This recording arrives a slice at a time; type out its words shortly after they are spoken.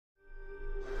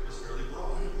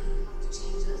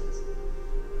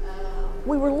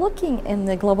We were looking in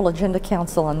the Global Agenda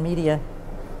Council on Media,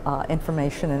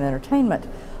 Information and Entertainment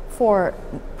for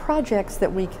projects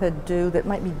that we could do that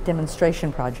might be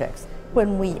demonstration projects.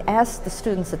 When we asked the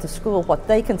students at the school what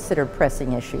they considered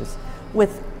pressing issues,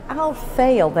 without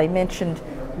fail they mentioned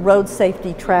road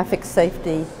safety, traffic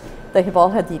safety. They have all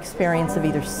had the experience of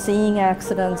either seeing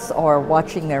accidents or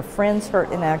watching their friends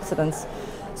hurt in accidents.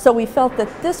 So we felt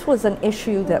that this was an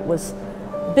issue that was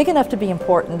big enough to be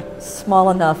important,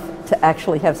 small enough to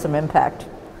actually have some impact.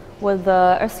 Well,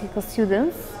 the Ersika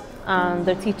students and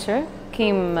their teacher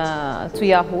came to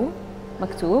Yahoo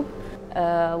Maktub.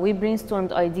 We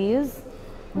brainstormed ideas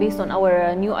based on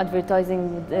our new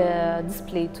advertising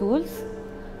display tools.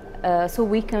 So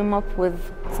we came up with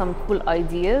some cool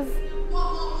ideas.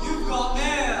 You've got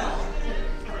mail!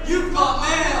 You've got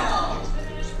mail!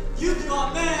 You've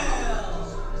got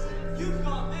mail! You've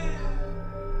got mail!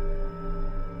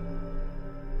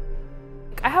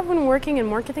 I have been working in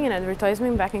marketing and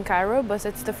advertising back in Cairo, but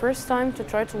it's the first time to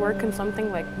try to work in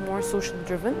something like more social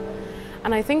driven.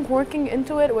 And I think working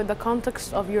into it with the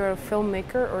context of you're a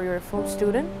filmmaker or you're a film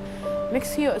student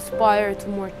makes you aspire to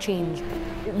more change.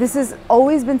 This has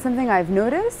always been something I've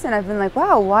noticed, and I've been like,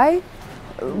 wow,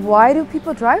 why do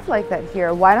people drive like that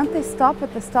here? Why don't they stop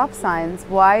at the stop signs?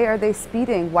 Why are they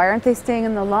speeding? Why aren't they staying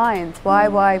in the lines? Why?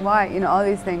 You know, all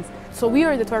these things. So we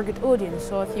are the target audience.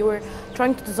 So if you were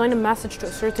trying to design a message to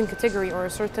a certain category or a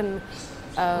certain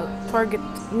target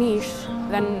niche,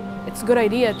 then it's a good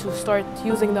idea to start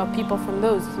using the people from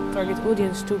those target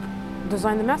audience to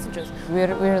design the messages.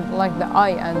 We're like the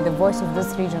eye and the voice of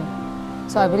this region.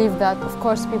 So I believe that, of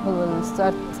course, people will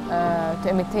start to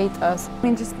imitate us. I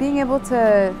mean, just being able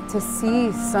to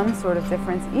see some sort of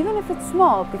difference, even if it's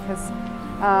small, because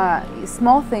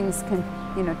small things can,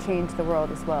 you know, change the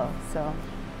world as well. So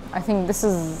I think this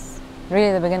is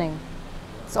really the beginning.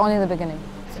 It's only the beginning.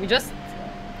 We just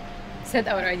said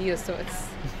our ideas, so it's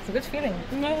a good feeling.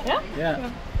 Yeah.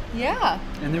 Yeah.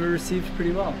 And they were received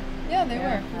pretty well. Yeah, they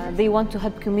were. They want to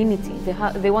help community.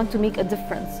 They want to make a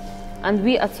difference. And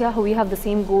we at Yahoo, we have the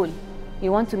same goal. We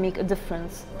want to make a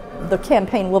difference. The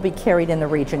campaign will be carried in the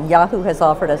region. Yahoo has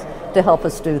offered us to help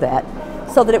us do that,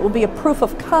 so that it will be a proof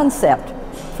of concept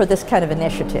for this kind of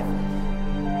initiative.